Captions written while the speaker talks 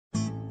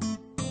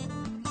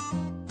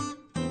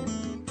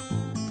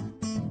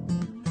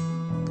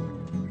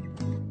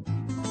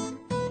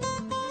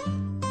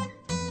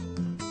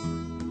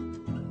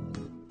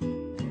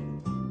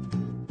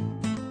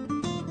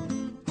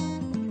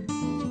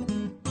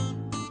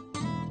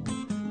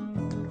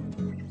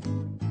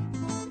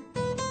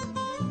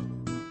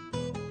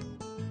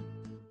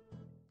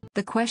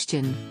The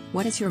question,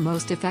 what is your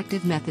most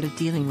effective method of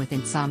dealing with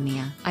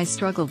insomnia? I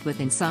struggled with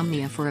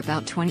insomnia for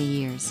about 20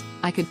 years.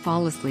 I could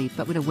fall asleep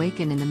but would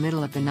awaken in the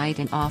middle of the night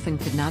and often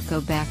could not go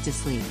back to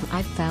sleep.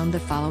 I've found the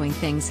following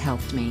things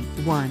helped me.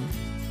 1.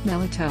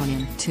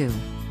 Melatonin. 2.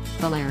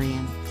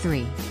 Valerian.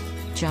 3.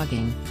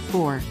 Jogging.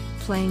 4.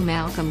 Playing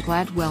Malcolm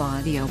Gladwell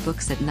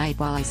audiobooks at night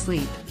while I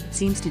sleep.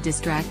 Seems to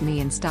distract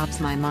me and stops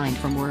my mind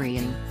from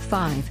worrying.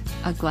 5.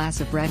 A glass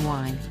of red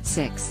wine.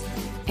 6.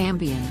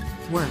 Ambien.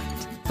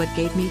 Worked, but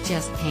gave me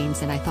chest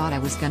pains and I thought I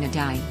was gonna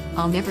die.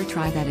 I'll never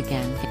try that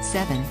again.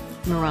 7.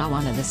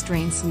 Marijuana. The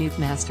strain Snoop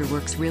Master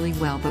works really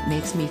well but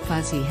makes me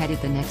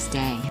fuzzy-headed the next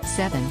day.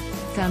 7.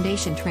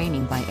 Foundation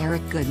training by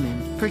Eric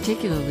Goodman.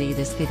 Particularly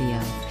this video.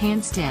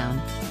 Hands down,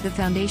 the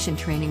foundation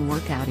training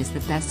workout is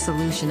the best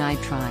solution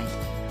I've tried.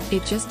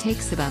 It just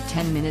takes about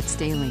 10 minutes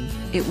daily.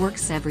 It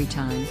works every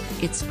time,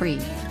 it's free,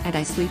 and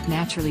I sleep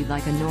naturally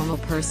like a normal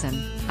person.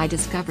 I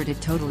discovered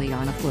it totally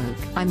on a fluke.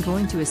 I'm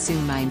going to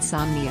assume my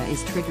insomnia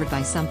is triggered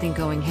by something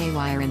going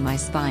haywire in my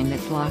spine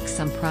that blocks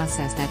some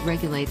process that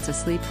regulates a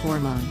sleep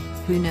hormone.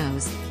 Who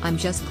knows? I'm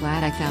just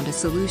glad I found a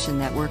solution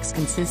that works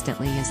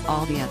consistently as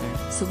all the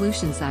other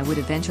solutions I would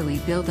eventually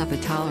build up a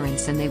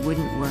tolerance and they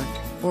wouldn't work,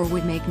 or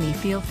would make me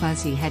feel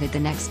fuzzy-headed the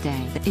next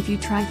day. If you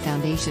tried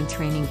foundation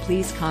training,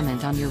 please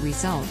comment on your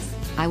results.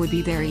 I would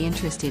be very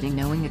interested in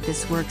knowing if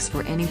this works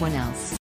for anyone else.